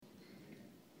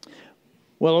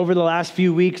Well, over the last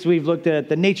few weeks, we've looked at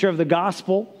the nature of the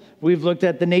gospel. We've looked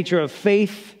at the nature of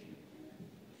faith,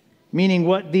 meaning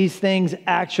what these things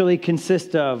actually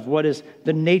consist of. What is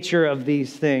the nature of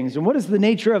these things? And what is the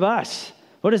nature of us?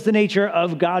 What is the nature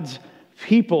of God's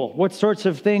people? What sorts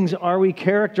of things are we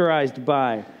characterized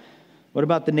by? What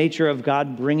about the nature of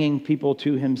God bringing people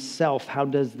to himself? How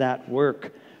does that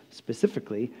work?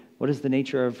 Specifically, what is the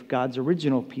nature of God's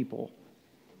original people,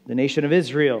 the nation of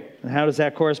Israel? And how does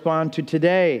that correspond to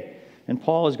today? And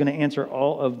Paul is going to answer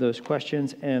all of those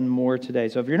questions and more today.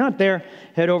 So if you're not there,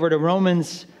 head over to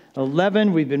Romans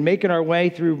 11. We've been making our way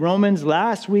through Romans.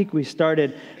 Last week we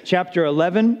started chapter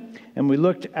 11, and we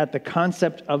looked at the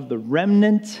concept of the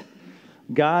remnant.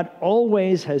 God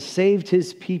always has saved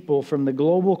his people from the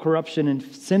global corruption and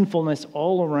sinfulness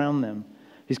all around them.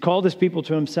 He's called his people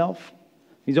to himself.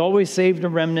 He's always saved a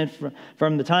remnant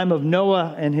from the time of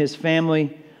Noah and his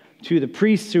family to the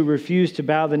priests who refused to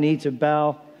bow the knee to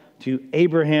Baal, to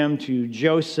Abraham, to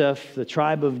Joseph, the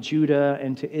tribe of Judah,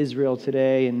 and to Israel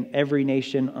today, and every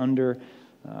nation under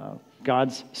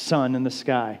God's sun in the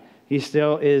sky. He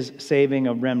still is saving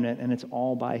a remnant, and it's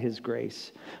all by his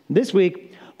grace. This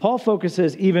week, Paul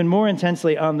focuses even more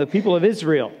intensely on the people of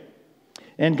Israel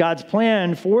and God's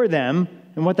plan for them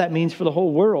and what that means for the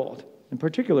whole world, and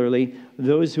particularly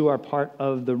those who are part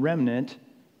of the remnant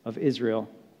of Israel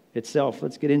itself.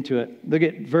 Let's get into it. Look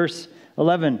at verse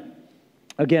 11.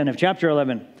 Again, of chapter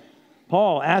 11,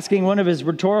 Paul asking one of his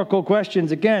rhetorical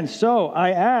questions again. So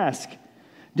I ask,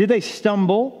 did they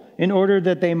stumble in order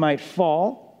that they might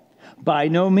fall? By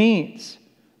no means.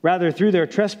 Rather, through their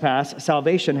trespass,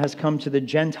 salvation has come to the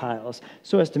Gentiles,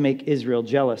 so as to make Israel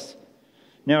jealous.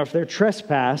 Now, if their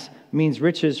trespass means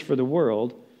riches for the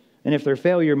world, and if their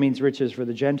failure means riches for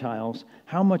the Gentiles,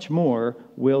 how much more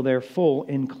will their full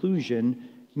inclusion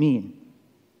mean?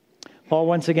 Paul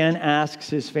once again asks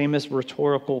his famous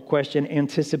rhetorical question,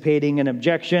 anticipating an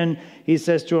objection. He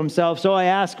says to himself, so I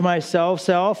ask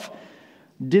myself,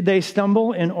 did they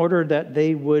stumble in order that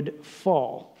they would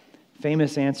fall?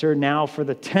 Famous answer, now for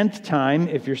the 10th time,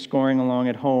 if you're scoring along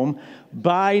at home,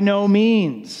 by no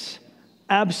means.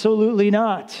 Absolutely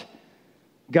not.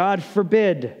 God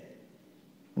forbid.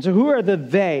 And so who are the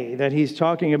they that he's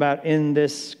talking about in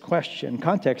this question?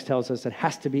 Context tells us it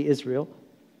has to be Israel.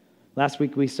 Last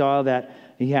week we saw that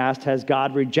he asked, has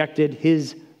God rejected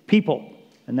his people?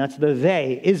 And that's the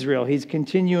they, Israel. He's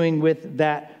continuing with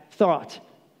that thought.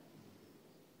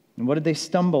 And what did they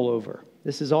stumble over?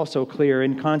 This is also clear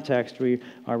in context. We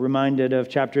are reminded of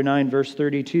chapter 9, verse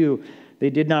 32. They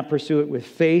did not pursue it with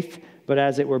faith, but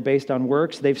as it were based on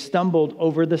works, they've stumbled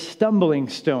over the stumbling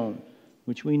stone,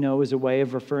 which we know is a way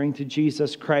of referring to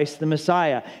Jesus Christ, the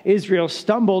Messiah. Israel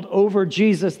stumbled over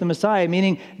Jesus, the Messiah,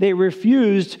 meaning they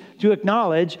refused to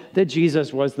acknowledge that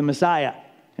Jesus was the Messiah,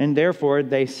 and therefore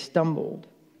they stumbled.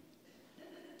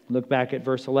 Look back at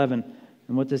verse 11,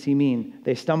 and what does he mean?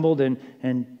 They stumbled,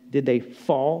 and did they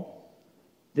fall?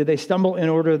 Did they stumble in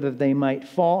order that they might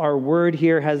fall? Our word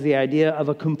here has the idea of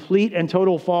a complete and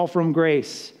total fall from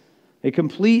grace, a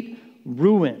complete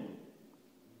ruin.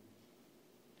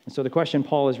 And so the question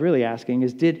Paul is really asking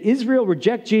is, did Israel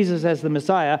reject Jesus as the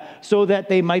Messiah so that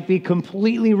they might be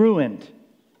completely ruined?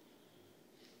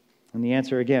 And the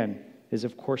answer again is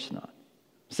of course not.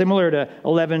 Similar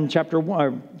to chapter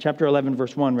 11,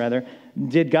 verse 1, rather,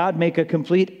 did God make a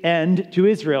complete end to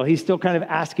Israel? He's still kind of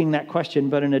asking that question,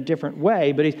 but in a different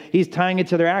way, but he's tying it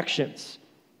to their actions.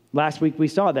 Last week we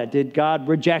saw that. Did God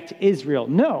reject Israel?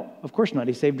 No, of course not.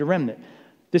 He saved a remnant.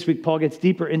 This week, Paul gets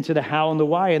deeper into the how and the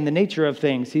why and the nature of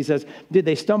things. He says, did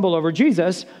they stumble over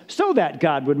Jesus so that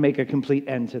God would make a complete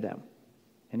end to them?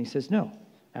 And he says, no,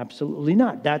 absolutely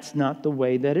not. That's not the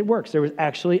way that it works. There was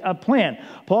actually a plan.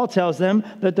 Paul tells them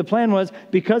that the plan was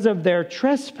because of their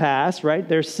trespass, right,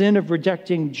 their sin of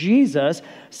rejecting Jesus,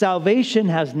 salvation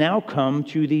has now come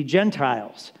to the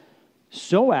Gentiles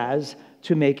so as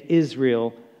to make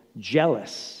Israel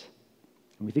jealous.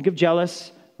 When we think of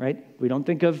jealous, right, we don't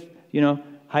think of,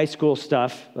 high school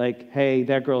stuff, like, hey,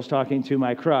 that girl's talking to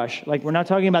my crush. Like, we're not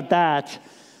talking about that.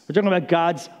 We're talking about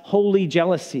God's holy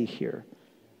jealousy here.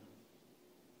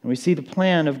 And we see the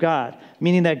plan of God,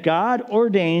 meaning that God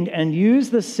ordained and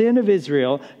used the sin of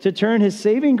Israel to turn his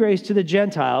saving grace to the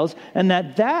Gentiles, and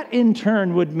that in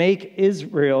turn would make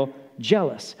Israel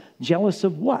jealous. Jealous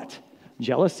of what?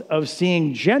 Jealous of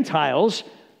seeing Gentiles,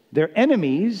 their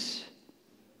enemies.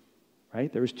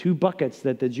 Right? There was two buckets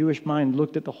that the Jewish mind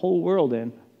looked at the whole world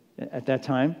in at that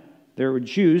time. There were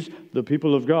Jews, the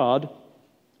people of God,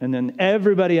 and then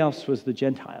everybody else was the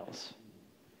Gentiles.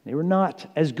 They were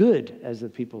not as good as the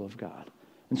people of God.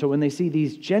 And so when they see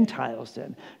these Gentiles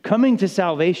then coming to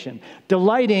salvation,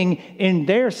 delighting in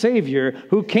their Savior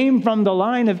who came from the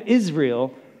line of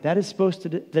Israel,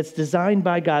 that's designed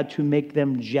by God to make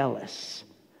them jealous,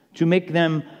 to make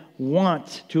them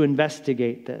want to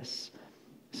investigate this.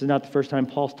 This is not the first time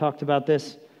Paul's talked about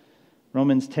this.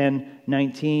 Romans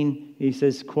 10:19, he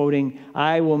says, quoting,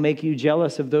 "I will make you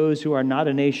jealous of those who are not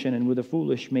a nation, and with a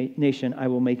foolish nation I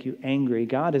will make you angry."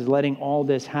 God is letting all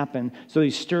this happen, so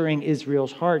he's stirring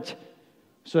Israel's heart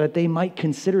so that they might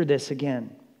consider this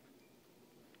again.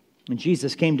 And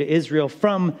Jesus came to Israel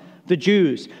from the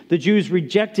Jews. The Jews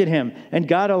rejected him, and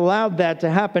God allowed that to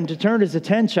happen to turn his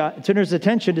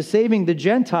attention to saving the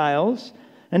Gentiles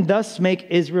and thus make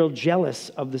Israel jealous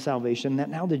of the salvation that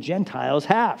now the Gentiles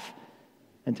have,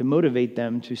 and to motivate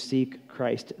them to seek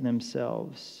Christ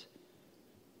themselves.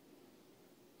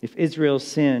 If Israel's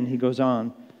sin, he goes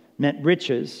on, meant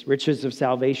riches of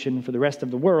salvation for the rest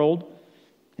of the world,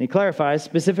 and he clarifies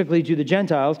specifically to the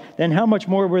Gentiles, then how much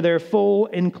more will their full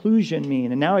inclusion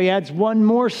mean? And now he adds one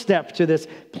more step to this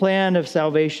plan of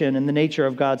salvation and the nature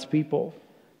of God's people.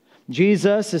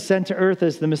 Jesus is sent to earth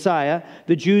as the Messiah.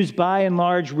 The Jews, by and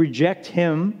large, reject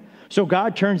him. So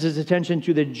God turns his attention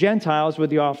to the Gentiles with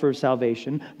the offer of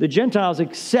salvation. The Gentiles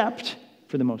accept,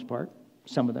 for the most part,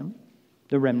 some of them,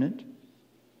 the remnant.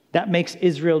 That makes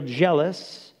Israel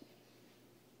jealous.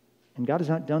 And God is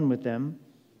not done with them.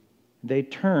 They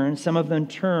turn, some of them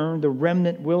turn, the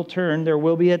remnant will turn. There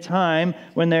will be a time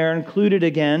when they are included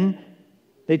again.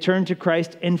 They turn to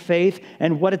Christ in faith.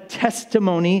 And what a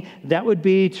testimony that would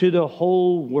be to the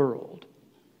whole world.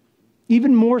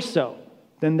 Even more so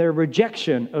than their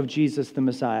rejection of Jesus the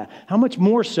Messiah. How much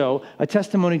more so a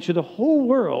testimony to the whole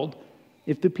world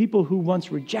if the people who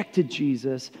once rejected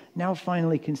Jesus now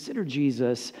finally consider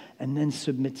Jesus and then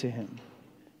submit to him.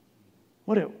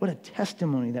 What a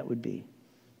testimony that would be.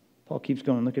 Paul keeps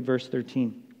going. Look at verse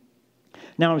 13.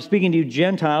 "Now I'm speaking to you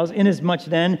Gentiles, inasmuch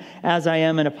then as I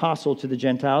am an apostle to the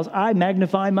Gentiles, I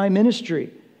magnify my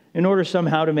ministry in order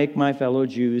somehow to make my fellow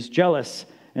Jews jealous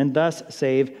and thus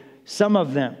save some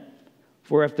of them.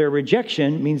 For if their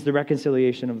rejection means the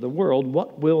reconciliation of the world,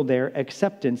 what will their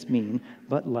acceptance mean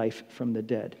but life from the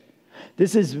dead?"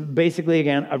 This is basically,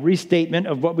 again, a restatement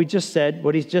of what we just said,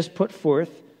 what he's just put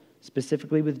forth,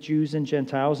 specifically with Jews and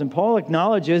Gentiles. And Paul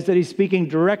acknowledges that he's speaking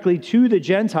directly to the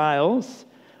Gentiles.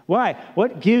 Why?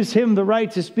 What gives him the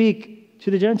right to speak to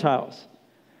the Gentiles?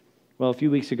 Well, a few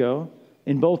weeks ago,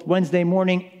 in both Wednesday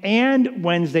morning and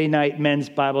Wednesday night men's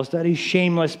Bible study,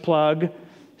 shameless plug,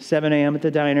 7 a.m. at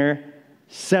the diner,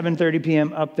 7:30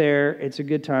 p.m. up there. It's a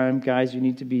good time. Guys, you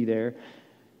need to be there.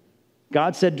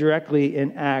 God said directly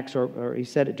in Acts, or he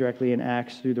said it directly in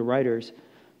Acts through the writers.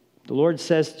 The Lord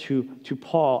says to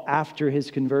Paul after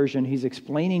his conversion, he's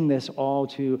explaining this all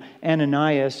to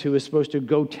Ananias, who is supposed to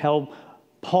go tell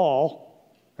Paul,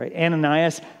 right?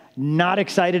 Ananias, not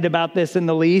excited about this in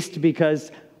the least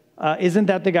because isn't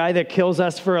that the guy that kills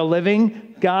us for a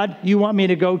living? God, you want me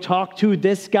to go talk to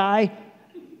this guy?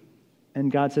 And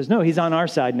God says, no, he's on our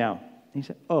side now. And he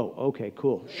said, oh, okay,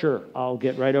 cool. Sure, I'll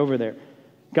get right over there.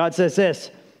 God says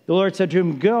this, the Lord said to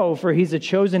him, "Go, for he's a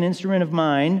chosen instrument of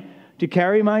mine to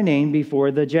carry my name before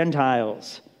the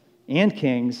Gentiles and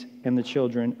kings and the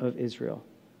children of Israel."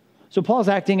 So Paul's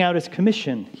acting out his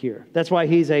commission here. That's why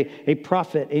he's a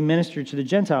prophet, a minister to the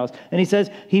Gentiles. And he says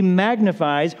he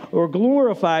magnifies or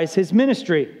glorifies his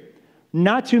ministry,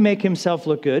 not to make himself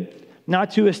look good,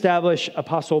 not to establish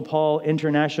Apostle Paul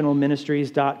International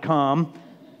Ministries.com.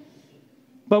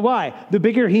 But why? The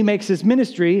bigger he makes his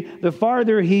ministry, the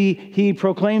farther he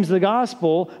proclaims the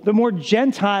gospel, the more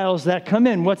Gentiles that come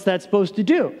in. What's that supposed to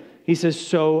do? He says,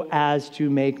 so as to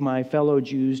make my fellow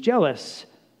Jews jealous.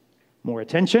 More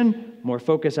attention, more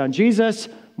focus on Jesus.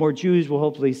 More Jews will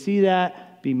hopefully see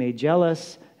that, be made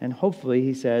jealous, and hopefully,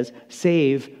 he says,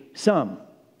 save some.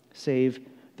 Save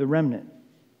the remnant.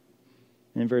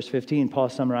 And in verse 15, Paul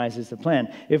summarizes the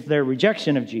plan. If their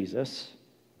rejection of Jesus,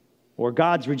 or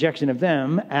God's rejection of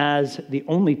them as the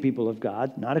only people of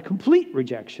God, not a complete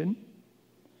rejection,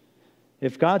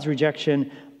 if God's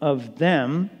rejection of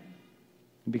them,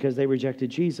 because they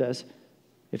rejected Jesus,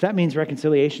 if that means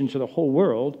reconciliation to the whole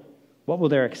world, what will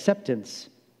their acceptance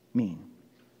mean?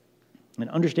 And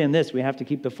understand this, we have to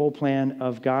keep the full plan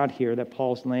of God here that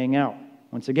Paul's laying out.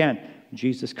 Once again,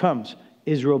 Jesus comes.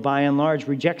 Israel, by and large,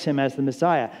 rejects him as the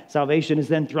Messiah. Salvation is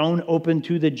then thrown open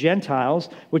to the Gentiles,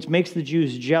 which makes the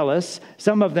Jews jealous.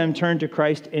 Some of them turn to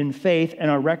Christ in faith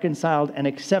and are reconciled and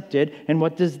accepted. And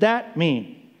what does that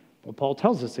mean? Well, Paul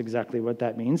tells us exactly what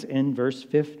that means in verse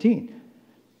 15.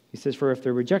 He says, for if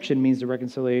their rejection means the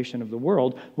reconciliation of the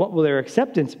world, what will their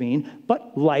acceptance mean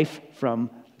but life from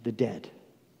the dead?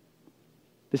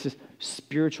 This is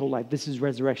spiritual life. This is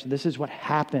resurrection. This is what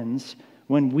happens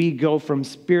when we go from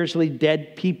spiritually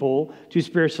dead people to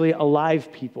spiritually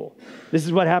alive people. This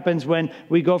is what happens when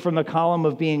we go from the column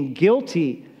of being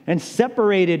guilty and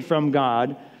separated from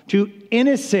God to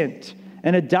innocent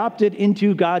and adopted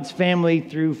into God's family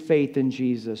through faith in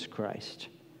Jesus Christ.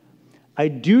 I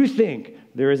do think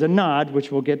there is a nod,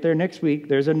 which we'll get there next week.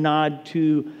 There's a nod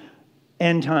to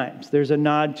end times. There's a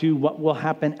nod to what will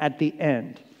happen at the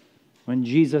end when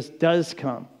Jesus does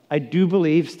come. I do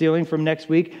believe, stealing from next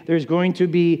week, there's going to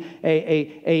be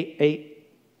a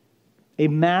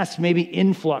mass, maybe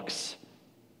influx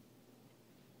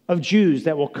of Jews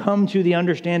that will come to the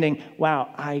understanding,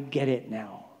 wow, I get it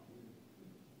now.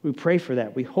 We pray for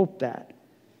that. We hope that.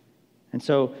 And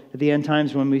so at the end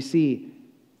times, when we see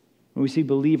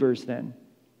believers then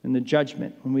in the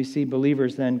judgment, when we see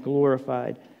believers then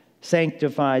glorified,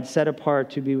 sanctified, set apart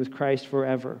to be with Christ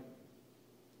forever.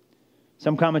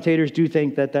 Some commentators do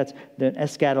think that that's the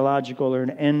eschatological or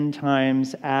an end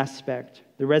times aspect,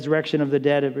 the resurrection of the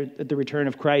dead at the return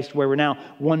of Christ, where we're now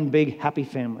one big happy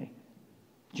family.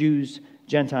 Jews,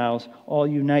 Gentiles, all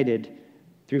united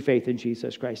through faith in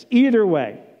Jesus Christ. Either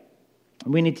way,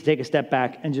 we need to take a step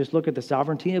back and just look at the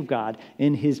sovereignty of God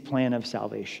in his plan of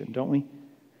salvation, don't we?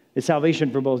 It's salvation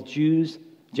for both Jews,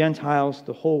 Gentiles,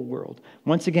 the whole world.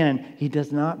 Once again, he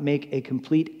does not make a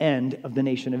complete end of the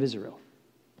nation of Israel,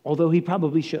 although he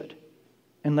probably should.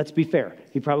 And let's be fair,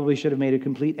 he probably should have made a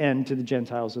complete end to the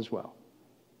Gentiles as well.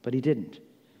 But he didn't.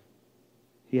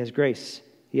 He has grace.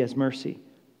 He has mercy.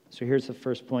 So here's the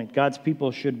first point. God's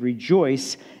people should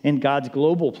rejoice in God's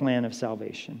global plan of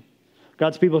salvation.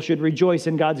 God's people should rejoice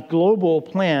in God's global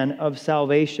plan of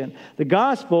salvation. The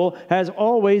gospel has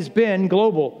always been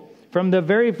global. From the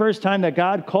very first time that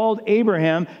God called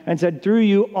Abraham and said, through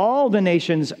you, all the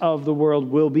nations of the world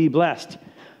will be blessed.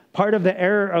 Part of the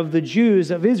error of the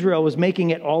Jews of Israel was making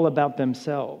it all about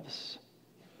themselves.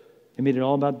 They made it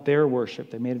all about their worship.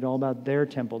 They made it all about their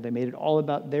temple. They made it all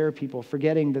about their people,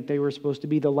 forgetting that they were supposed to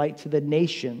be the light to the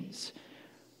nations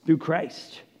through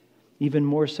Christ. Even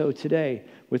more so today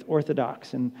with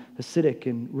Orthodox and Hasidic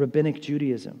and Rabbinic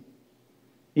Judaism.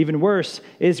 Even worse,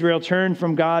 Israel turned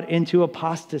from God into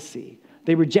apostasy.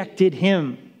 They rejected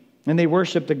him, and they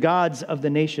worshiped the gods of the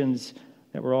nations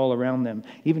that were all around them,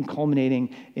 even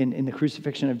culminating in the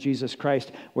crucifixion of Jesus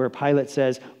Christ, where Pilate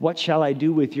says, "What shall I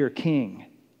do with your king?"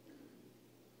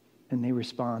 And they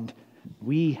respond,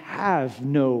 "We have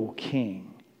no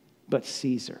king but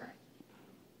Caesar."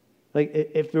 Like,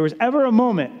 if there was ever a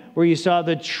moment where you saw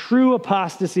the true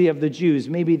apostasy of the Jews,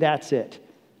 maybe that's it.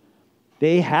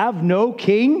 They have no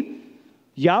king?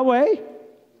 Yahweh?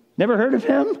 Never heard of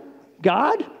him?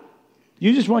 God?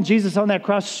 You just want Jesus on that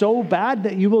cross so bad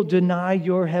that you will deny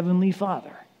your heavenly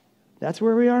Father. That's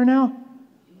where we are now?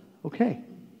 Okay.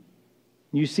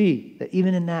 You see that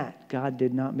even in that, God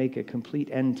did not make a complete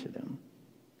end to them.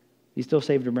 He still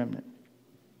saved a remnant.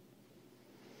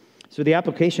 So the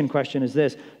application question is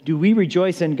this: do we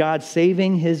rejoice in God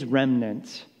saving his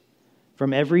remnant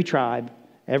from every tribe,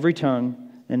 every tongue,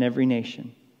 and every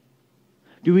nation?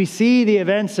 Do we see the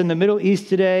events in the Middle East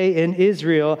today in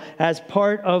Israel as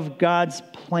part of God's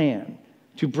plan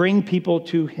to bring people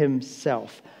to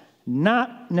himself?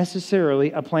 Not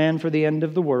necessarily a plan for the end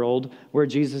of the world where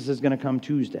Jesus is going to come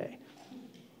Tuesday.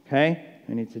 Okay?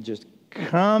 I need to just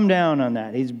calm down on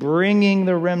that. He's bringing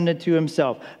the remnant to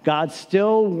himself. God's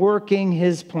still working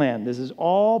his plan. This is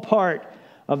all part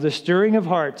of the stirring of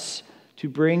hearts to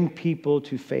bring people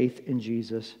to faith in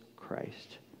Jesus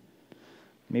Christ.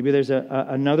 Maybe there's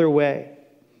another way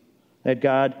that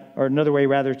God, or another way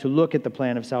rather, to look at the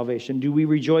plan of salvation. Do we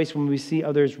rejoice when we see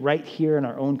others right here in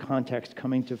our own context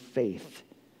coming to faith?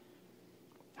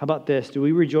 How about this? Do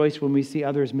we rejoice when we see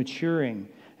others maturing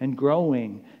and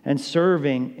growing and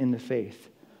serving in the faith?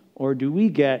 Or do we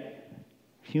get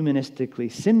humanistically,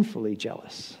 sinfully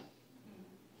jealous?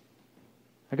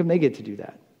 How come they get to do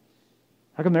that?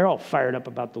 How come they're all fired up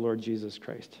about the Lord Jesus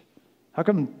Christ? How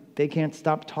come they can't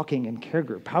stop talking in care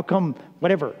group? How come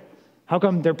whatever? How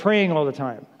come they're praying all the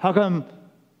time? How come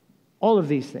all of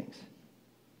these things?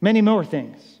 Many more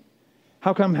things.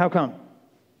 How come? How come?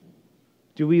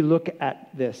 Do we look at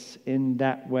this in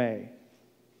that way?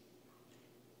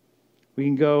 We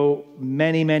can go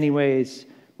many, many ways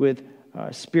with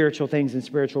spiritual things and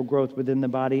spiritual growth within the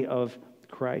body of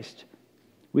Christ.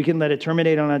 We can let it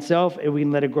terminate on itself, and we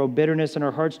can let it grow bitterness in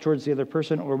our hearts towards the other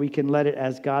person, or we can let it,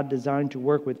 as God designed to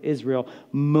work with Israel,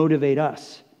 motivate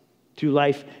us to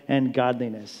life and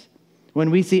godliness.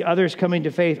 When we see others coming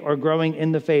to faith or growing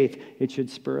in the faith, it should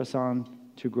spur us on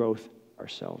to growth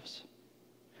ourselves.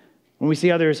 When we see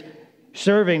others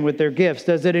serving with their gifts?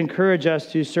 Does it encourage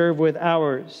us to serve with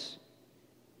ours?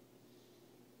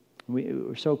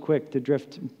 We're so quick to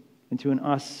drift into an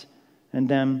us and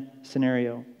them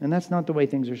scenario. And that's not the way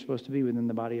things are supposed to be within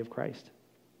the body of Christ.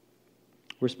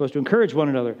 We're supposed to encourage one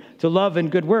another to love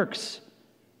and good works.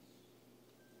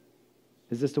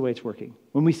 Is this the way it's working?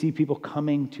 When we see people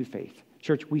coming to faith.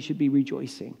 Church, we should be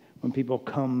rejoicing when people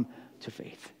come to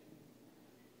faith.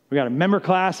 We got a member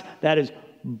class that is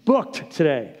booked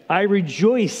today. I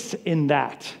rejoice in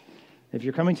that. If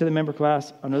you're coming to the member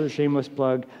class, another shameless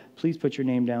plug, please put your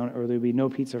name down or there'll be no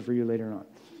pizza for you later on.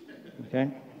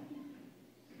 Okay?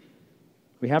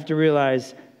 We have to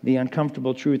realize the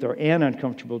uncomfortable truth, or an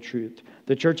uncomfortable truth.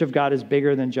 The church of God is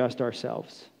bigger than just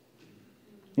ourselves.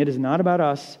 It is not about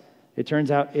us. It turns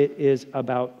out it is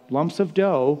about lumps of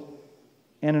dough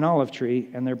and an olive tree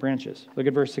and their branches. Look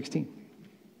at verse 16.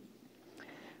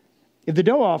 If the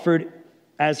dough offered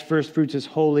as first fruits is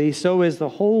holy, so is the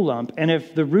whole lump. And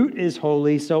if the root is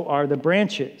holy, so are the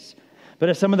branches. But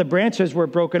if some of the branches were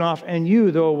broken off, and you,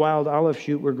 though a wild olive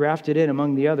shoot, were grafted in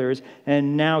among the others,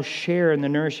 and now share in the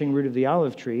nourishing root of the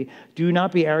olive tree, do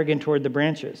not be arrogant toward the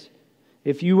branches.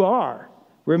 If you are,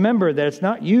 remember that it's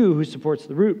not you who supports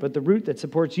the root, but the root that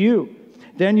supports you.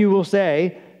 Then you will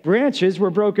say, branches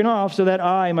were broken off so that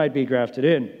I might be grafted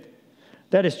in.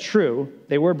 That is true.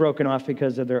 They were broken off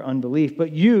because of their unbelief,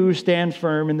 but you stand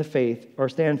firm in the faith, or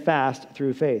stand fast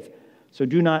through faith. So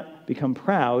do not become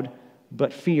proud,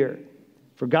 but fear.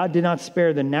 For God did not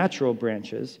spare the natural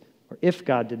branches, or if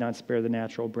God did not spare the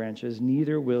natural branches,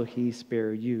 neither will he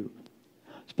spare you.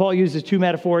 So Paul uses two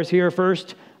metaphors here.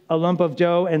 First, a lump of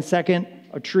dough, and second,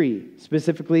 a tree,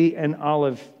 specifically an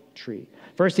olive tree.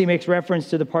 First, he makes reference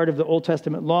to the part of the Old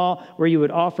Testament law where you would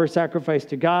offer sacrifice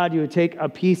to God. You would take a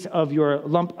piece of your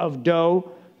lump of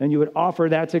dough, and you would offer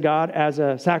that to God as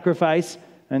a sacrifice.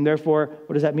 And therefore,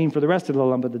 what does that mean for the rest of the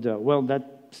lump of the dough? Well, that's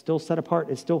still set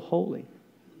apart. It's still holy.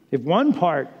 If one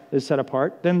part is set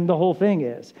apart, then the whole thing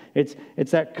is. It's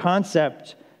that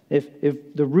concept. If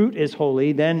the root is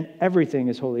holy, then everything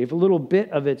is holy. If a little bit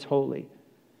of it's holy.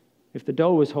 If the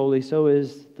dough is holy, so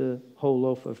is the whole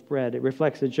loaf of bread. It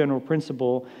reflects a general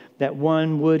principle that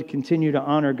one would continue to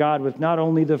honor God with not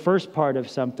only the first part of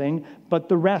something, but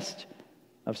the rest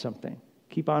of something.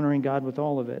 Keep honoring God with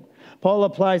all of it. Paul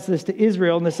applies this to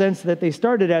Israel in the sense that they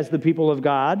started as the people of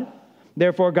God.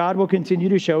 Therefore, God will continue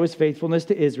to show his faithfulness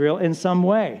to Israel in some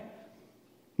way.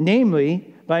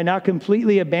 Namely, by not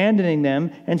completely abandoning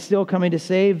them and still coming to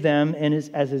save them and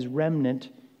as his remnant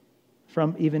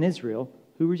from even Israel,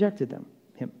 who rejected him.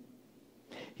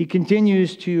 He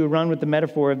continues to run with the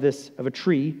metaphor of a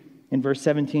tree in verse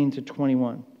 17 to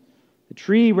 21. The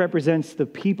tree represents the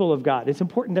people of God. It's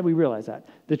important that we realize that.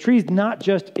 The tree is not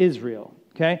just Israel,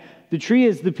 okay? The tree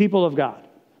is the people of God.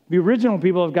 The original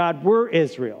people of God were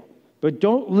Israel. But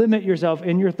don't limit yourself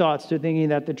in your thoughts to thinking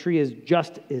that the tree is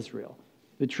just Israel.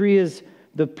 The tree is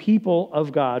the people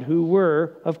of God who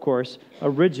were, of course,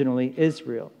 originally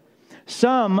Israel.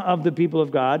 Some of the people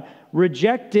of God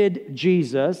rejected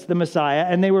Jesus, the Messiah,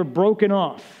 and they were broken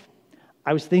off.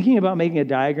 I was thinking about making a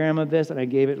diagram of this, and I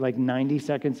gave it like 90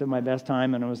 seconds of my best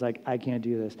time, and I was like, I can't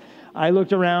do this. I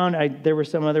looked around. There were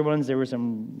some other ones. There were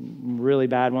some really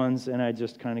bad ones, and I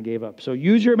just kind of gave up. So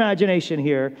use your imagination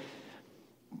here.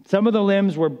 Some of the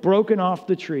limbs were broken off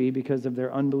the tree because of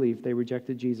their unbelief. They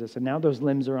rejected Jesus, and now those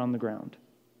limbs are on the ground,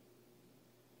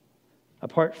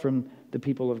 apart from the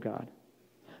people of God.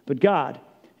 But God,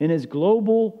 in his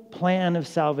global plan of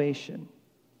salvation,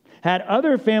 had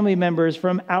other family members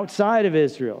from outside of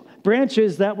Israel,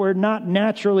 branches that were not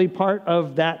naturally part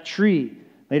of that tree.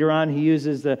 Later on, he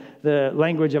uses the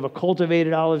language of a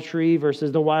cultivated olive tree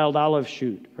versus the wild olive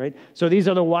shoot, right? So these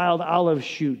are the wild olive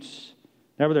shoots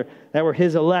that were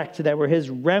his elect, that were his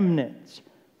remnants.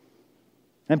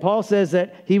 And Paul says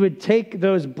that he would take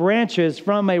those branches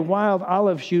from a wild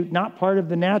olive shoot, not part of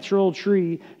the natural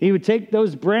tree. He would take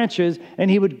those branches and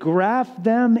he would graft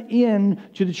them in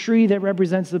to the tree that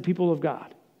represents the people of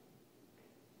God.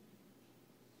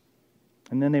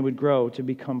 And then they would grow to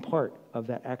become part of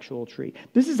that actual tree.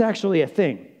 This is actually a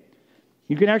thing.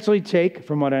 You can actually take,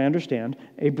 from what I understand,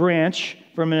 a branch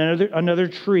from another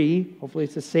tree. Hopefully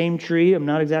it's the same tree. I'm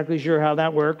not exactly sure how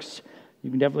that works. You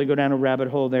can definitely go down a rabbit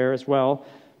hole there as well.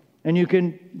 And you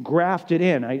can graft it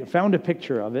in. I found a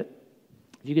picture of it.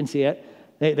 If you can see it.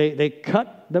 They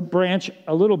cut the branch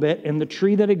a little bit in the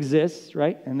tree that exists,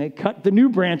 right? And they cut the new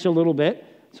branch a little bit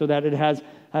so that it has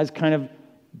kind of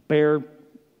bare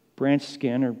branch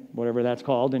skin or whatever that's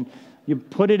called. And you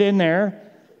put it in there.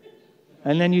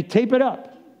 And then you tape it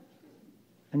up,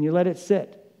 and you let it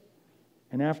sit.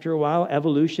 And after a while,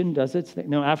 evolution does its thing.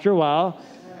 No, after a while,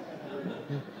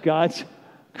 God's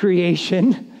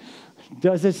creation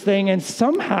does its thing, and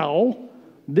somehow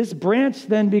this branch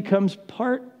then becomes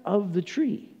part of the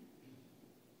tree,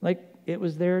 like it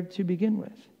was there to begin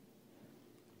with.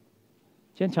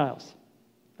 Gentiles,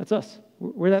 that's us.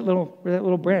 We're that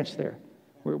little branch there.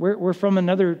 We're from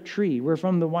another tree. We're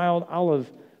from the wild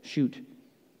olive shoot,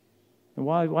 the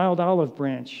wild olive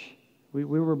branch. We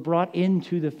were brought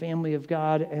into the family of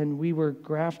God, and we were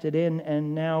grafted in,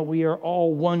 and now we are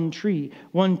all one tree,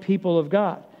 one people of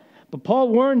God. But Paul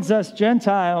warns us,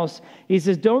 Gentiles, he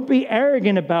says, don't be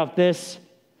arrogant about this.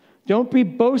 Don't be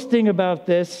boasting about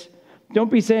this. Don't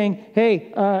be saying,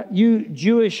 hey, you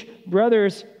Jewish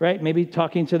brothers, right? Maybe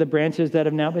talking to the branches that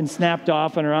have now been snapped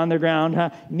off and are on the ground. Huh?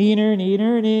 Neener,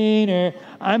 neener, neener.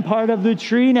 I'm part of the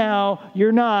tree now.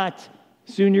 You're not.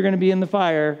 Soon you're going to be in the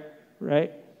fire,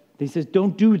 right? He says,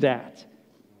 don't do that.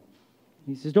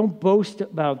 He says, don't boast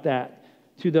about that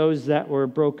to those that were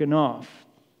broken off.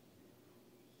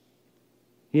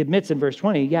 He admits in verse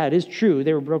 20, yeah, it is true.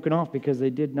 They were broken off because they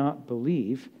did not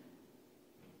believe.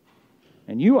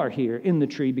 And you are here in the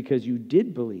tree because you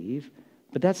did believe,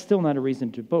 but that's still not a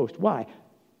reason to boast. Why?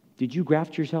 Did you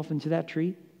graft yourself into that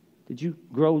tree? Did you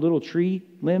grow little tree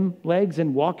legs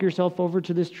and walk yourself over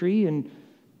to this tree and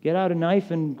get out a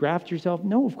knife and graft yourself?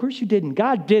 No, of course you didn't.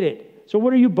 God did it. So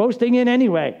what are you boasting in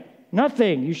anyway?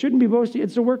 Nothing. You shouldn't be boasting.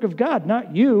 It's the work of God,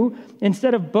 not you.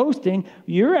 Instead of boasting,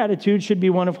 your attitude should be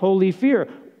one of holy fear.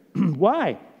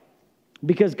 Why?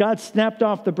 Because God snapped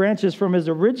off the branches from his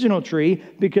original tree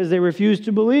because they refused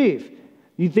to believe.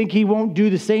 You think he won't do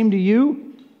the same to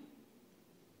you?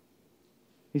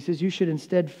 He says you should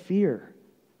instead fear.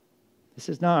 This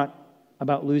is not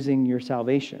about losing your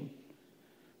salvation.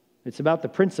 It's about the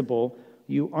principle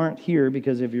you aren't here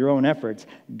because of your own efforts.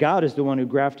 God is the one who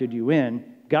grafted you in.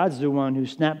 God's the one who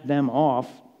snapped them off.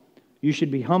 You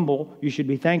should be humble. You should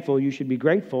be thankful. You should be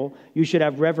grateful. You should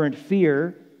have reverent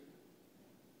fear.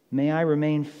 May I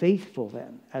remain faithful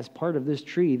then as part of this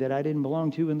tree that I didn't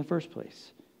belong to in the first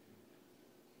place.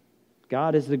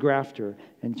 God is the grafter,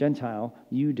 and Gentile,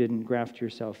 you didn't graft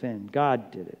yourself in. God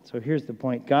did it. So here's the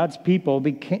point. God's people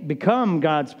become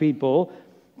God's people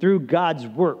through God's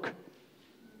work.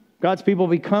 God's people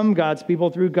become God's people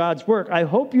through God's work. I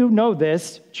hope you know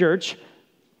this, church,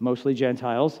 mostly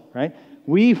Gentiles, right?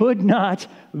 We would not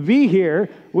be here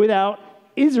without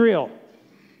Israel.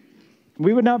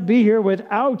 We would not be here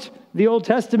without the Old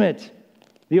Testament.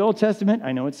 The Old Testament,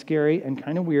 I know it's scary and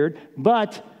kind of weird,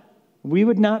 but we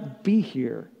would not be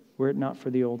here were it not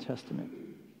for the Old Testament.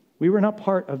 We were not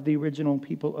part of the original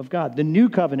people of God. The new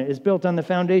covenant is built on the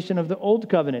foundation of the old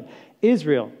covenant.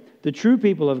 Israel, the true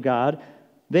people of God,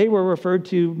 they were referred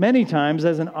to many times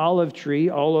as an olive tree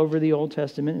all over the Old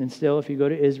Testament. And still, if you go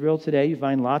to Israel today, you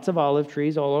find lots of olive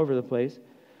trees all over the place.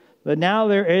 But now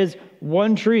there is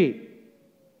one tree.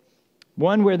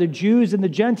 One where the Jews and the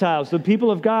Gentiles, the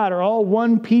people of God, are all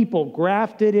one people,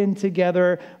 grafted in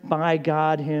together by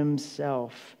God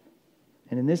himself.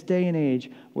 And in this day and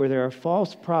age, where there are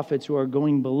false prophets who are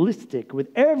going ballistic with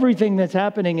everything that's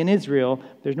happening in Israel,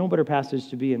 there's no better passage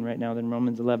to be in right now than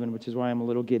Romans 11, which is why I'm a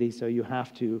little giddy, so you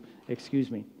have to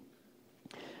excuse me.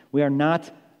 We are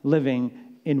not living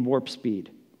in warp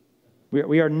speed.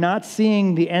 We are not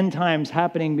seeing the end times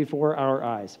happening before our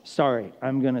eyes. Sorry,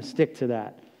 I'm going to stick to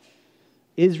that.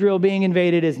 Israel being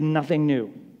invaded is nothing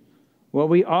new. What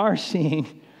we are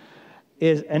seeing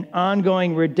is an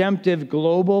ongoing redemptive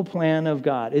global plan of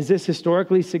God. Is this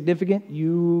historically significant?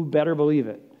 You better believe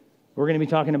it. We're going to be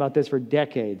talking about this for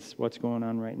decades, what's going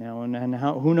on right now, and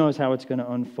how, who knows how it's going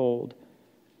to unfold.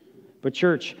 But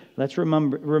church, let's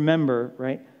remember,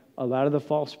 right, a lot of the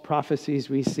false prophecies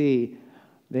we see,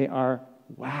 they are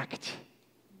whacked.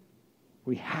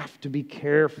 We have to be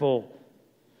careful.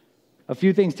 A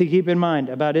few things to keep in mind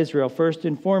about Israel. First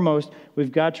and foremost,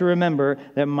 we've got to remember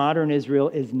that modern Israel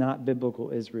is not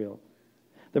biblical Israel.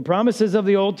 The promises of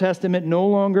the Old Testament no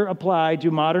longer apply to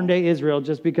modern-day Israel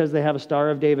just because they have a Star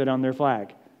of David on their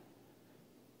flag.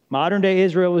 Modern-day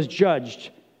Israel was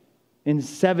judged in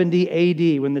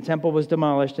 70 AD when the temple was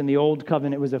demolished and the Old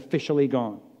Covenant was officially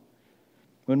gone.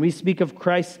 When we speak of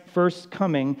Christ's first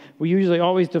coming, we usually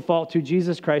always default to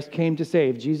Jesus Christ came to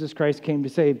save. Jesus Christ came to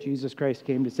save. Jesus Christ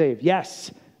came to save.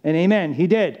 Yes, and amen, he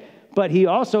did. But he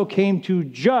also came to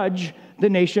judge the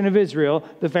nation of Israel,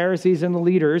 the Pharisees and the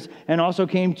leaders, and also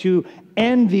came to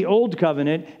end the old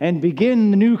covenant and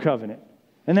begin the new covenant.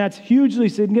 And that's hugely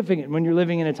significant when you're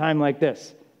living in a time like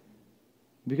this.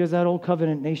 Because that old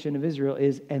covenant nation of Israel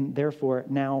is, and therefore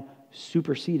now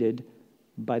superseded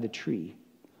by the tree.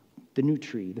 The new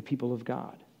tree, the people of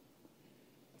God.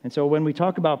 And so when we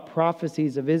talk about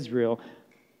prophecies of Israel,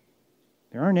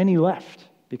 There aren't any left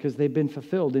because they've been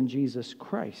fulfilled in Jesus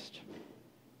Christ.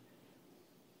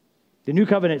 The new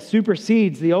covenant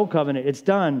supersedes the old covenant. It's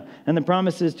done, and the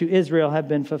promises to Israel have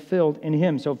been fulfilled in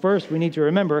him. So first, we need to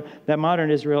remember that modern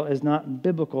Israel is not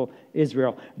biblical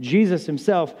Israel. Jesus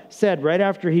himself said right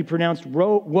after he pronounced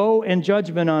woe and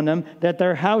judgment on them that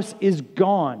their house is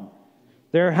gone.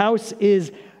 Their house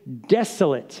is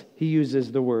desolate, he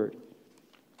uses the word.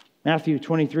 Matthew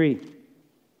 23,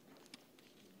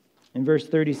 in verse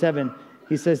 37,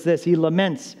 he says this. He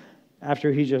laments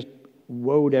after he just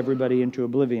woed everybody into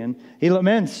oblivion. He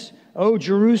laments, "O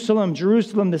Jerusalem,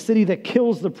 Jerusalem, the city that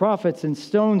kills the prophets and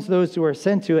stones those who are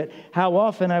sent to it. How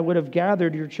often I would have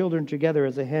gathered your children together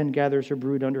as a hen gathers her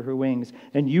brood under her wings,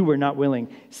 and you were not willing.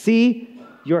 See,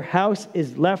 your house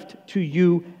is left to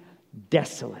you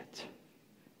desolate."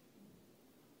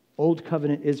 Old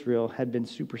covenant Israel had been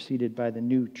superseded by the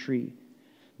new tree.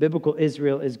 Biblical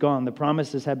Israel is gone. The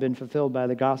promises have been fulfilled by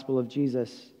the gospel of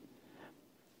Jesus.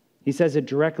 He says it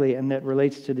directly, and that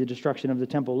relates to the destruction of the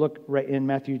temple. Look right in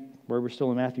Matthew, where we're still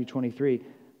in Matthew 23.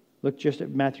 Look just at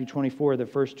Matthew 24, the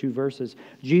first two verses.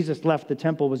 Jesus left the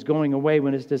temple, was going away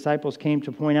when his disciples came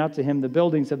to point out to him the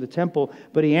buildings of the temple.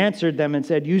 But he answered them and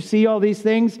said, "You see all these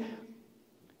things?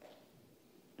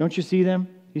 Don't you see them?"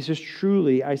 He says,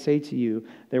 "Truly, I say to you,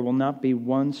 there will not be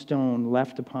one stone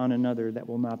left upon another that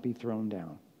will not be thrown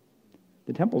down."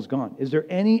 The temple's gone. Is there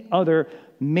any other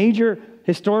major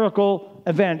historical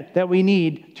event that we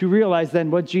need to realize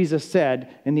then what Jesus said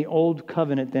in the old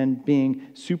covenant then being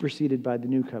superseded by the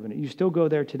new covenant? You still go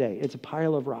there today. It's a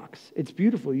pile of rocks. It's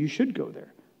beautiful. You should go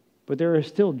there. But there are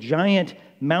still giant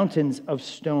mountains of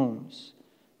stones.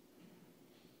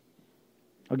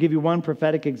 I'll give you one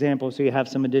prophetic example so you have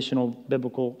some additional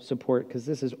biblical support, because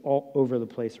this is all over the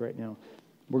place right now.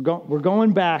 We're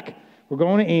going back. We're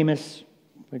going to Amos.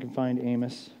 If I can find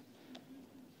Amos.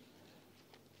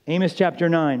 Amos chapter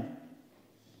 9.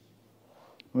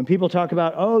 When people talk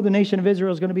about, the nation of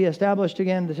Israel is going to be established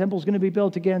again, the temple's going to be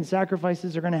built again,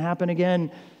 sacrifices are going to happen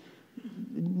again.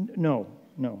 No.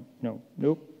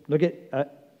 Nope. Look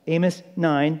at Amos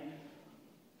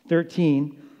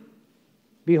 9:13.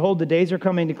 "Behold, the days are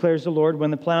coming, declares the Lord,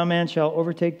 when the plowman shall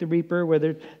overtake the reaper, where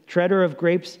the treader of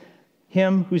grapes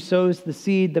him who sows the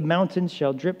seed. The mountains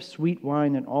shall drip sweet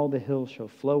wine, and all the hills shall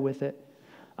flow with it.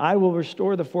 I will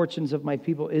restore the fortunes of my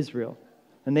people Israel,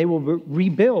 and they will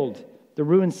rebuild the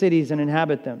ruined cities and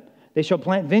inhabit them. They shall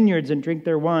plant vineyards and drink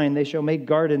their wine. They shall make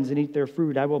gardens and eat their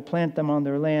fruit. I will plant them on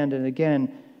their land, and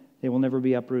again they will never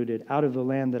be uprooted out of the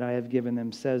land that I have given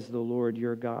them, says the Lord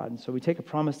your God." And so we take a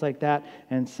promise like that,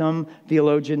 and some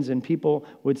theologians and people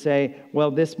would say, well,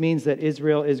 this means that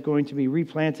Israel is going to be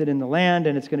replanted in the land,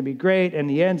 and it's going to be great, and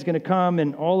the end's going to come,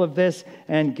 and all of this.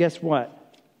 And guess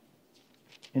what?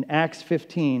 In Acts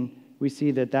 15, we see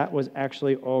that that was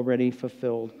actually already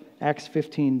fulfilled. Acts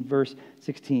 15, verse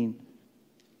 16.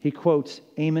 He quotes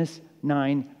Amos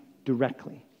 9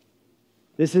 directly.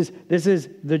 This is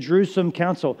the Jerusalem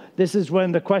Council. This is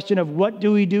when the question of what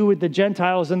do we do with the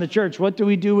Gentiles in the church? What do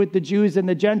we do with the Jews and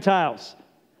the Gentiles?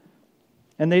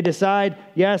 And they decide,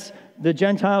 yes, the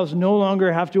Gentiles no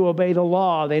longer have to obey the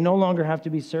law. They no longer have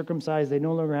to be circumcised. They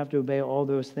no longer have to obey all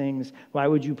those things. Why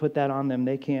would you put that on them?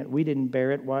 They can't. We didn't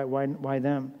bear it. Why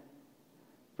them?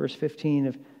 Verse 15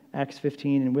 of Acts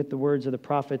 15, "And with the words of the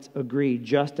prophets agree,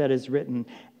 just as is written,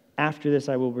 after this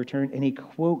I will return." And he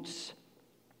quotes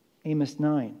Amos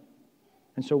 9.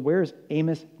 And so where's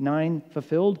Amos 9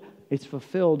 fulfilled? It's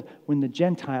fulfilled when the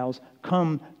Gentiles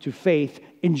come to faith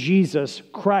in Jesus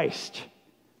Christ.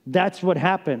 That's what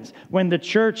happens. When the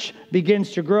church begins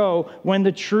to grow, when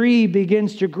the tree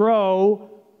begins to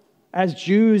grow as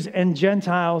Jews and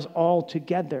Gentiles all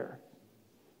together.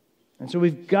 And so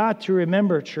we've got to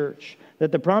remember, church,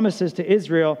 that the promises to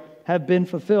Israel have been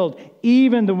fulfilled,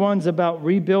 even the ones about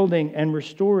rebuilding and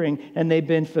restoring, and they've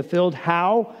been fulfilled.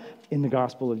 How? In the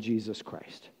gospel of Jesus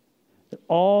Christ. It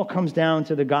all comes down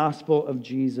to the gospel of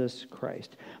Jesus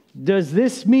Christ. Does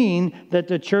this mean that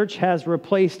the church has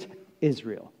replaced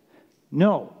Israel?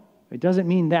 No, it doesn't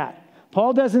mean that.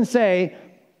 Paul doesn't say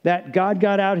that God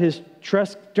got out his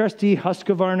trusty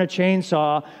Husqvarna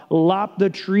chainsaw, lopped the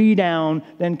tree down,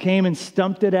 then came and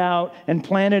stumped it out and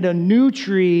planted a new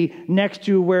tree next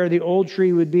to where the old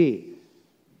tree would be.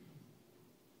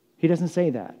 He doesn't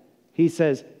say that. He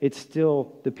says it's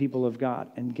still the people of God.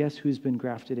 And guess who's been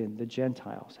grafted in? The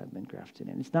Gentiles have been grafted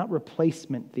in. It's not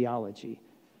replacement theology.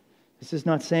 This is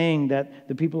not saying that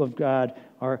the people of God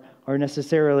are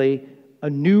necessarily a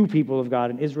new people of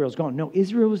God and Israel's gone. No,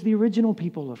 Israel is the original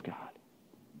people of God.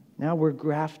 Now we're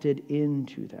grafted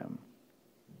into them.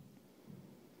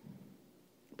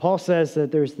 Paul says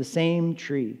that there's the same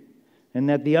tree and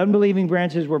that the unbelieving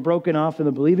branches were broken off and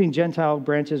the believing Gentile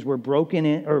branches were broken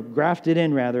in, or grafted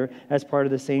in rather, as part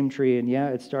of the same tree. And yeah,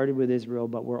 it started with Israel,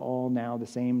 but we're all now the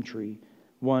same tree,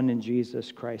 one in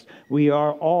Jesus Christ. We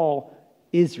are all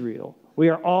Israel. We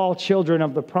are all children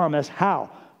of the promise. How?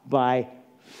 By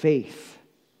faith.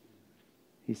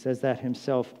 He says that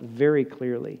himself very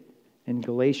clearly in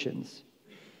Galatians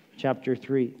chapter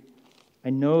 3. I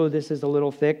know this is a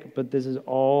little thick, but this is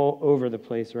all over the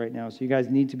place right now, so you guys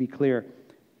need to be clear.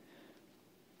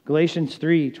 Galatians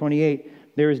 3:28,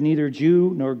 there is neither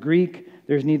Jew nor Greek,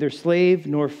 there's neither slave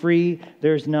nor free,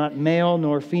 there's not male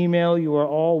nor female, you are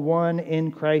all one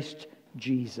in Christ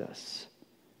Jesus.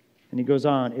 And he goes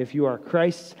on, if you are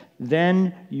Christ's,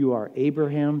 then you are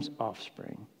Abraham's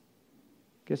offspring.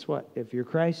 Guess what? If you're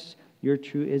Christ's, you're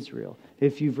true Israel.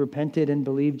 If you've repented and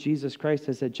believed Jesus Christ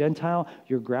as a Gentile,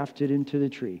 you're grafted into the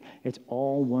tree. It's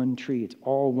all one tree. It's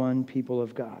all one people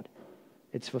of God.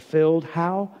 It's fulfilled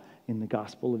how? In the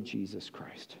gospel of Jesus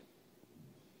Christ.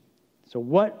 So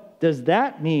what does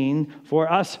that mean for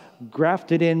us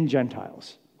grafted in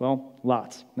Gentiles? Well,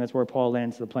 lots. That's where Paul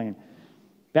lands the plane.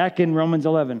 Back in Romans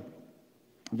 11,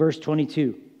 verse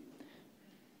 22.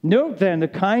 Note then the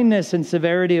kindness and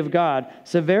severity of God,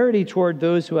 severity toward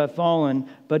those who have fallen,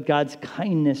 but God's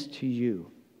kindness to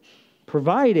you,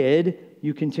 provided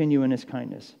you continue in his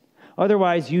kindness.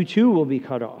 Otherwise, you too will be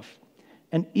cut off.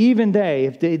 And even they,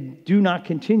 if they do not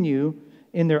continue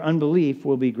in their unbelief,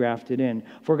 will be grafted in.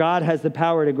 For God has the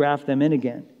power to graft them in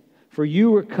again. For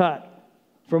you were cut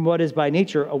from what is by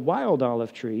nature a wild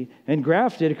olive tree and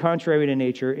grafted, contrary to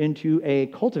nature, into a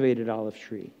cultivated olive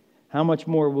tree. How much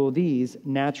more will these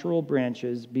natural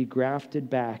branches be grafted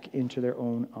back into their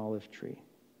own olive tree?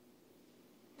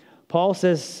 Paul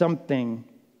says something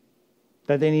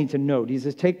that they need to note. He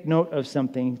says, take note of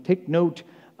something. Take note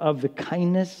of the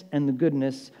kindness and the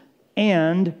goodness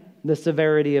and the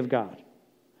severity of God.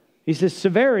 He says,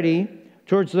 severity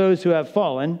towards those who have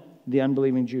fallen, the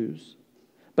unbelieving Jews,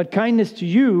 but kindness to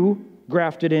you,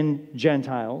 grafted in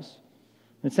Gentiles.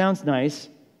 It sounds nice,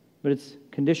 but it's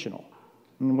conditional.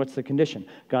 And what's the condition?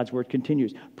 God's word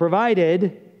continues.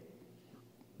 Provided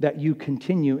that you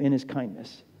continue in his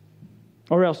kindness,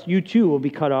 or else you too will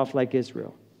be cut off like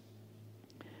Israel.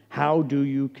 How do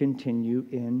you continue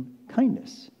in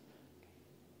kindness?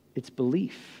 It's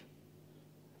belief.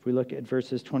 If we look at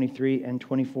verses 23 and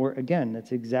 24 again,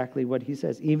 that's exactly what he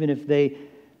says. Even if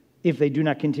they do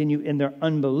not continue in their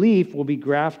unbelief, will be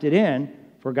grafted in,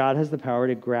 for God has the power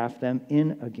to graft them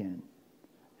in again.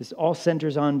 This all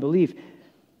centers on belief.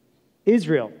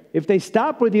 Israel, if they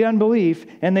stop with the unbelief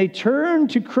and they turn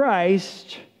to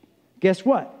Christ, guess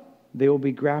what? They will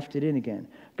be grafted in again.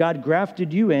 God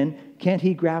grafted you in. Can't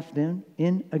he graft them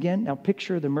in again? Now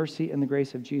picture the mercy and the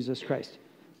grace of Jesus Christ.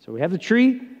 So we have the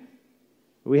tree.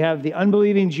 We have the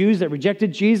unbelieving Jews that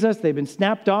rejected Jesus. They've been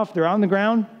snapped off. They're on the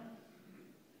ground.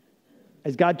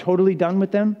 Is God totally done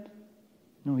with them?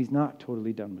 No, he's not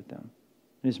totally done with them.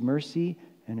 In his mercy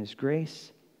and his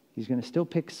grace, he's going to still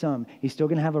pick some. He's still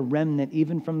going to have a remnant,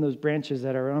 even from those branches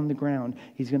that are on the ground.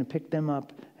 He's going to pick them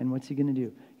up, and what's he going to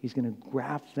do? He's going to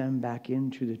graft them back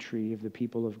into the tree of the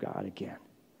people of God again.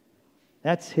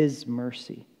 That's his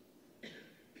mercy.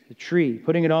 The tree,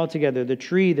 putting it all together, the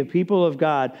tree, the people of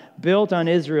God, built on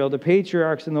Israel, the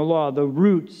patriarchs and the law, the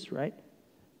roots, right?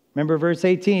 Remember verse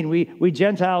 18, we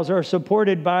Gentiles are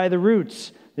supported by the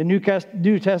roots. The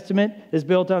New Testament is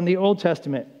built on the Old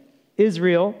Testament.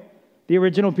 Israel, the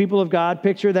original people of God,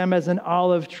 picture them as an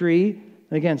olive tree.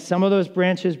 Again, some of those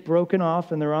branches broken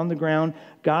off and they're on the ground.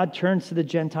 God turns to the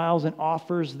Gentiles and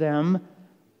offers them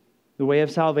the way of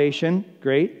salvation.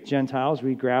 Great, Gentiles,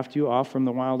 we graft you off from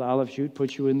the wild olive shoot,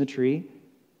 put you in the tree.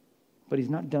 But he's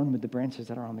not done with the branches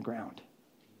that are on the ground.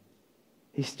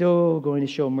 He's still going to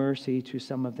show mercy to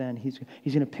some of them. He's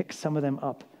going to pick some of them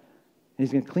up. And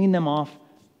he's going to clean them off.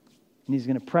 And he's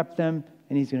going to prep them.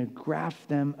 And he's going to graft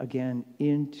them again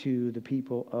into the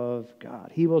people of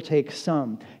God. He will take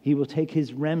some. He will take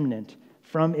his remnant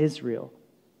from Israel,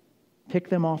 pick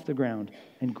them off the ground,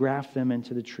 and graft them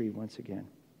into the tree once again.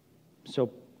 So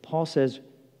Paul says,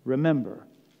 remember.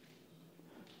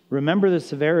 Remember the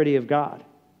severity of God.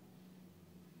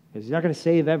 Because he's not going to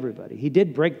save everybody. He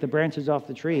did break the branches off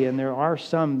the tree, and there are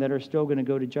some that are still going to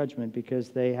go to judgment because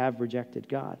they have rejected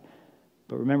God.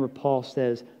 But remember, Paul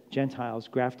says, Gentiles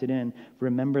grafted in,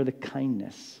 remember the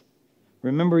kindness.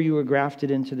 Remember you were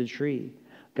grafted into the tree.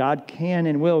 God can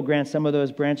and will grant some of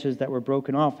those branches that were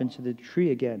broken off into the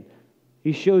tree again.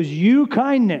 He shows you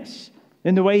kindness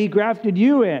in the way he grafted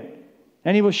you in.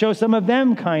 And he will show some of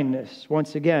them kindness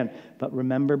once again. But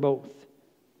remember both.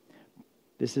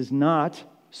 This is not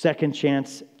second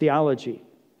chance theology.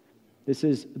 This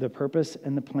is the purpose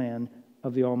and the plan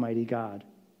of the Almighty God.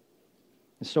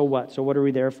 So what? So what are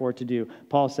we therefore to do?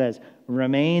 Paul says,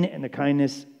 remain in the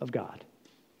kindness of God.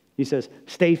 He says,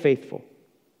 stay faithful.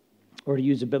 Or to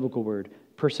use a biblical word,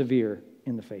 persevere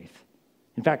in the faith.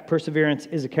 In fact, perseverance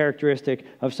is a characteristic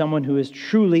of someone who is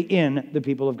truly in the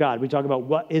people of God. We talk about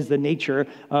what is the nature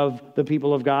of the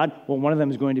people of God. Well, one of them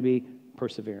is going to be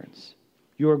perseverance.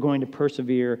 You are going to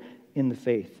persevere in the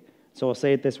faith. So I'll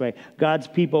say it this way. God's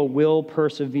people will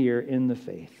persevere in the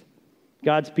faith.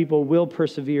 God's people will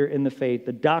persevere in the faith.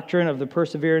 The doctrine of the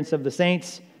perseverance of the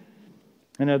saints.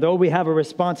 And although we have a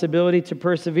responsibility to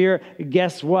persevere,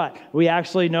 guess what? We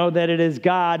actually know that it is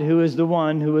God who is the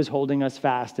one who is holding us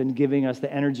fast and giving us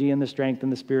the energy and the strength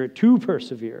and the spirit to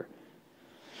persevere.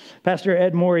 Pastor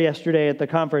Ed Moore yesterday at the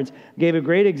conference gave a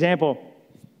great example.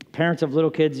 Parents of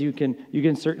little kids, you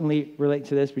can certainly relate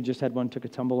to this. We just had one took a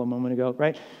tumble a moment ago,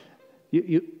 right?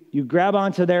 You grab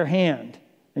onto their hand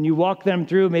and you walk them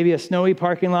through maybe a snowy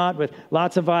parking lot with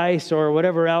lots of ice or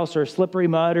whatever else, or slippery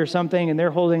mud or something, and they're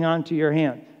holding on to your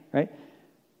hand, right?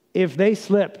 If they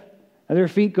slip and their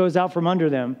feet goes out from under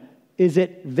them, is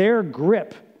it their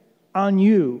grip on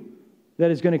you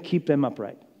that is going to keep them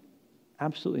upright?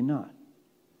 Absolutely not.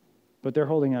 But they're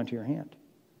holding on to your hand.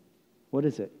 What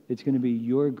is it? It's going to be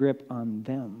your grip on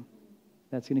them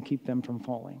that's going to keep them from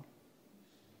falling.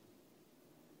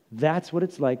 That's what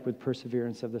it's like with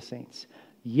perseverance of the saints.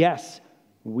 Yes,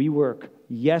 we work.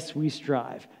 Yes, we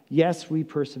strive. Yes, we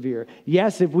persevere.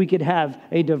 Yes, if we could have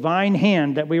a divine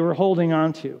hand that we were holding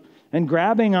on to and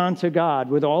grabbing onto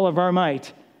God with all of our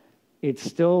might, it's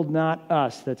still not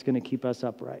us that's going to keep us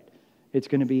upright. It's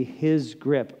going to be His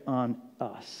grip on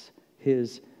us,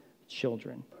 His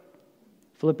children.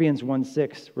 Philippians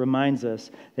 1:6 reminds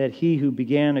us that He who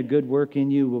began a good work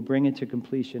in you will bring it to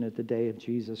completion at the day of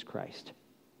Jesus Christ.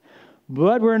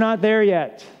 But we're not there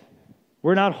yet.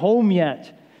 We're not home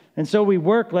yet. And so we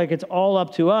work like it's all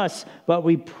up to us, but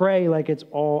we pray like it's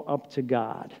all up to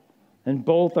God. And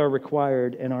both are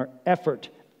required in our effort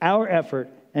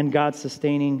and God's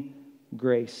sustaining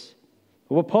grace.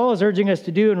 But what Paul is urging us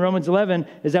to do in Romans 11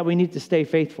 is that we need to stay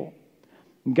faithful.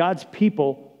 God's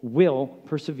people will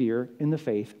persevere in the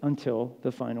faith until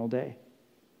the final day.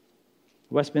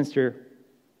 Westminster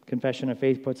Confession of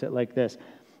Faith puts it like this: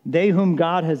 they whom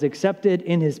God has accepted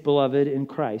in His beloved in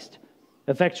Christ,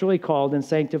 effectually called and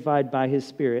sanctified by His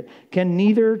Spirit, can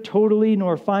neither totally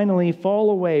nor finally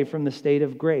fall away from the state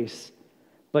of grace,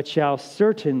 but shall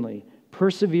certainly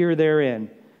persevere therein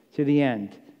to the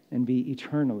end and be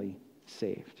eternally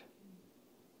saved.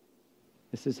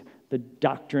 This is the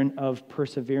doctrine of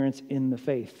perseverance in the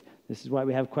faith. This is why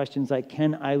we have questions like,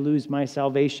 can I lose my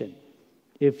salvation?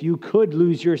 If you could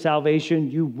lose your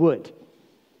salvation, you would.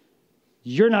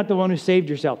 You're not the one who saved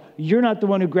yourself. You're not the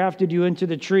one who grafted you into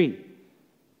the tree.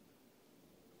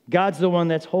 God's the one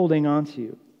that's holding on to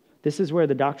you. This is where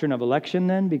the doctrine of election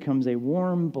then becomes a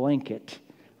warm blanket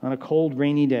on a cold,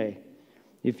 rainy day.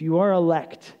 If you are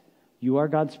elect, you are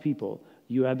God's people,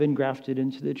 you have been grafted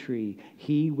into the tree,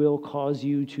 He will cause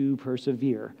you to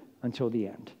persevere until the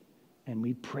end. And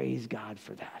we praise God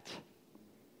for that.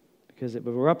 Because if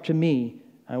it were up to me,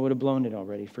 I would have blown it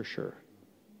already for sure.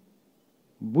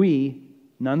 We,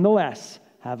 nonetheless,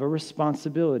 have a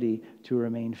responsibility to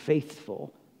remain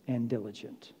faithful and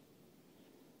diligent.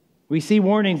 We see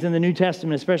warnings in the New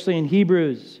Testament, especially in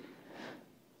Hebrews.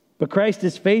 But Christ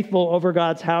is faithful over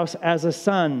God's house as a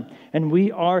son, and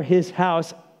we are His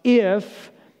house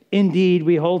if, indeed,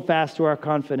 we hold fast to our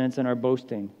confidence and our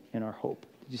boasting and our hope.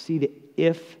 Did you see the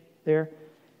if there?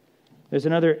 There's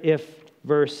another if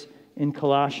verse in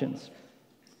Colossians.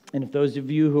 And if those of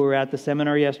you who were at the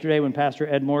seminar yesterday when Pastor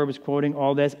Ed Moore was quoting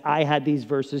all this, I had these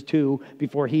verses too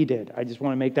before he did. I just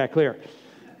want to make that clear.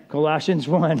 Colossians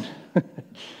 1,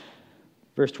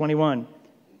 verse 21.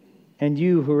 And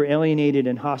you who were alienated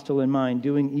and hostile in mind,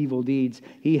 doing evil deeds,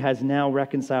 He has now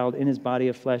reconciled in His body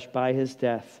of flesh by His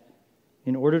death,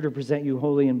 in order to present you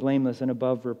holy and blameless and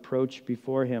above reproach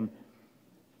before Him,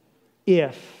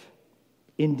 if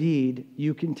indeed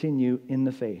you continue in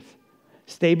the faith,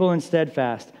 stable and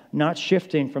steadfast, not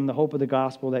shifting from the hope of the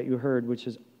gospel that you heard,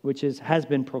 which has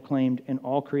been proclaimed in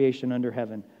all creation under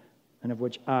heaven, and of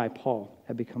which I, Paul,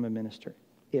 have become a minister,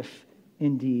 if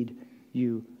indeed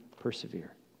you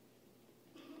persevere.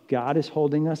 God is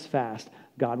holding us fast.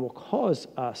 God will cause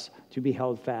us to be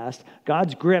held fast.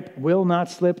 God's grip will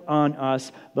not slip on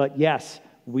us, but yes,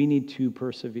 we need to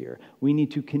persevere. We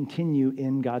need to continue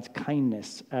in God's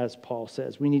kindness, as Paul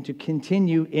says. We need to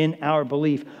continue in our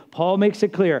belief. Paul makes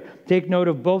it clear. Take note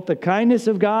of both the kindness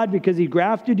of God because He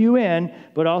grafted you in,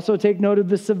 but also take note of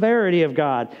the severity of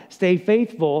God. Stay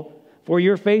faithful, for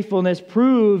your faithfulness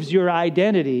proves your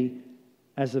identity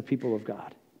as the people of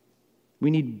God. We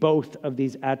need both of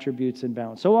these attributes in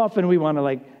balance. So often we want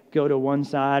to go to one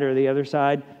side or the other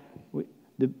side.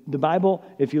 The Bible,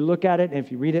 if you look at it and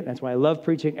if you read it, that's why I love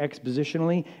preaching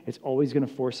expositionally, it's always going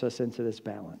to force us into this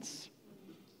balance.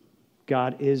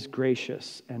 God is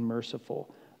gracious and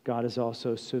merciful. God is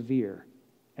also severe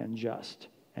and just,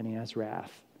 and he has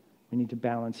wrath. We need to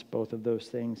balance both of those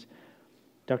things.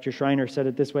 Dr. Schreiner said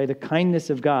it this way: the kindness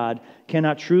of God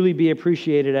cannot truly be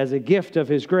appreciated as a gift of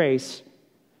his grace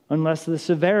unless the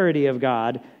severity of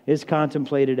God is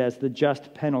contemplated as the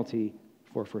just penalty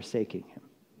for forsaking him.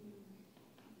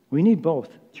 We need both,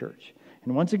 church.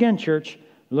 And once again, church,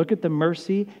 look at the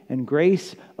mercy and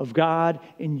grace of God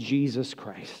in Jesus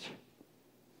Christ.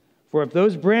 For if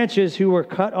those branches who were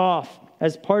cut off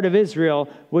as part of Israel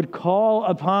would call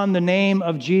upon the name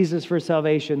of Jesus for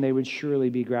salvation, they would surely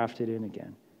be grafted in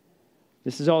again.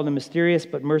 This is all the mysterious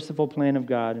but merciful plan of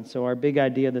God. And so our big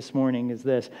idea this morning is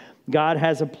this: God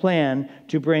has a plan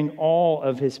to bring all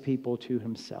of his people to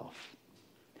himself.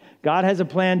 God has a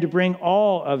plan to bring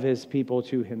all of his people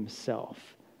to himself.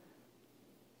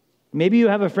 Maybe you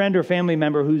have a friend or family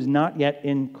member who's not yet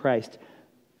in Christ.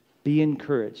 Be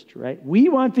encouraged, right? We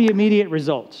want the immediate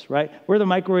results, right? We're the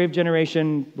microwave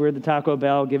generation. We're the Taco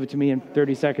Bell. Give it to me in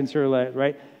 30 seconds or less,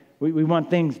 right? We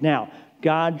want things now.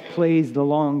 God plays the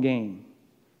long game.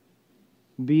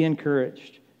 Be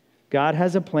encouraged. God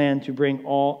has a plan to bring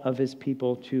all of his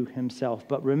people to himself.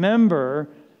 But remember,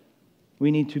 we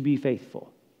need to be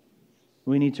faithful.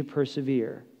 We need to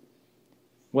persevere.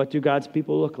 What do God's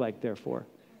people look like, therefore?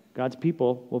 God's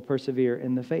people will persevere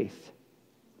in the faith.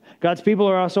 God's people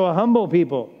are also a humble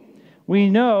people. We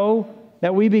know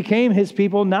that we became his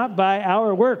people not by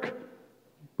our work.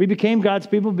 We became God's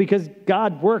people because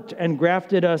God worked and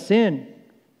grafted us in.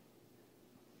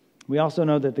 We also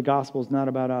know that the gospel is not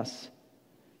about us.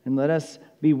 And let us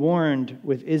be warned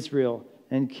with Israel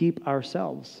and keep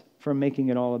ourselves from making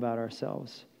it all about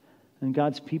ourselves. And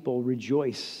God's people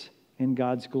rejoice in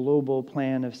God's global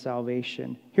plan of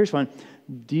salvation. Here's one.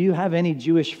 Do you have any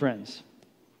Jewish friends?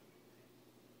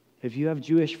 If you have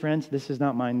Jewish friends, this is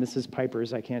not mine, this is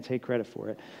Piper's, I can't take credit for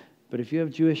it. But if you have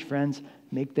Jewish friends,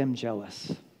 make them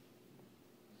jealous.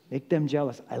 Make them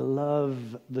jealous. I love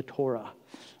the Torah.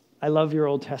 I love your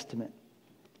Old Testament.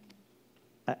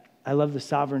 I love the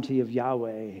sovereignty of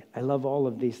Yahweh. I love all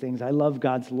of these things. I love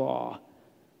God's law.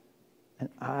 And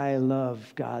I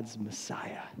love God's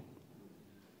Messiah.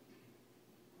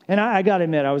 And I got to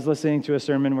admit, I was listening to a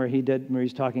sermon where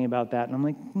he's talking about that, and I'm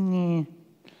like,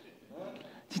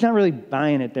 He's not really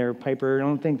buying it there, Piper. I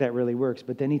don't think that really works.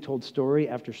 But then he told story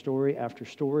after story after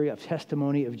story of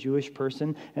testimony of Jewish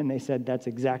person, and they said, that's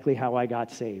exactly how I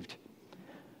got saved.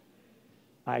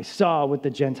 I saw what the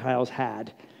Gentiles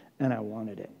had, and I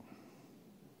wanted it.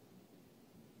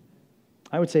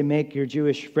 I would say make your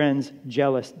Jewish friends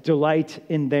jealous. Delight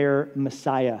in their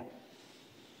Messiah.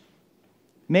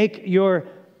 Make your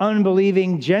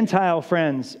unbelieving Gentile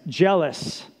friends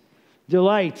jealous.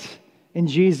 Delight in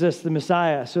Jesus the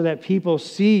Messiah so that people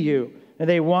see you and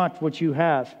they want what you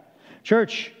have.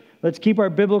 Church, let's keep our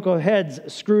biblical heads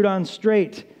screwed on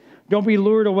straight. Don't be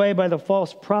lured away by the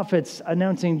false prophets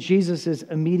announcing Jesus'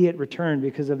 immediate return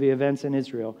because of the events in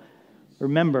Israel.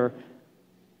 Remember,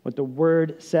 what the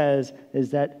Word says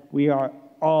is that we are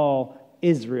all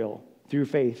Israel through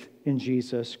faith in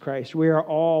Jesus Christ. We are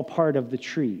all part of the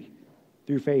tree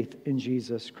through faith in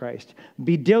Jesus Christ.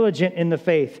 Be diligent in the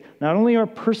faith, not only our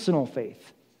personal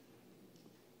faith,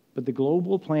 but the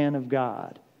global plan of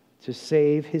God to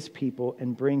save his people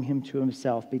and bring him to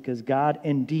himself, because God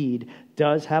indeed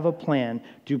does have a plan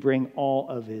to bring all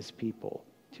of his people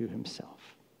to himself.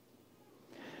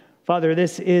 Father,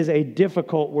 this is a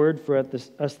difficult word for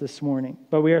us this morning,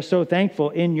 but we are so thankful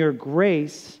in your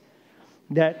grace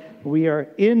that we are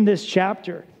in this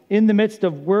chapter, in the midst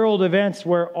of world events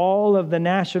where all of the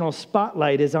national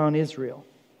spotlight is on Israel.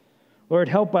 Lord,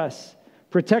 help us,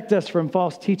 protect us from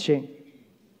false teaching.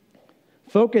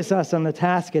 Focus us on the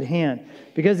task at hand,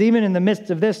 because even in the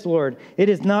midst of this, Lord, it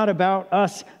is not about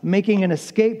us making an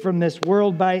escape from this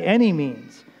world by any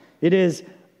means. It is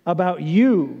about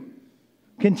you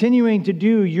continuing to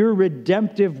do your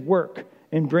redemptive work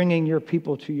in bringing your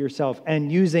people to yourself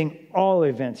and using all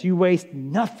events. You waste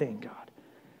nothing, God.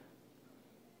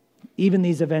 Even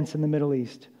these events in the Middle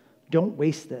East, don't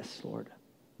waste this, Lord.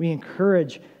 We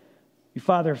encourage you,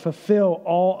 Father, fulfill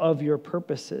all of your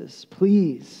purposes.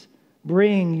 Please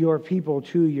bring your people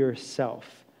to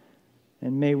yourself.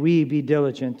 And may we be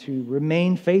diligent to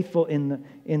remain faithful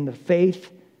in the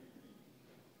faith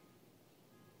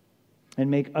and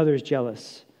make others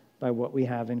jealous by what we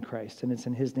have in Christ. And it's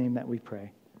in his name that we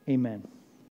pray. Amen.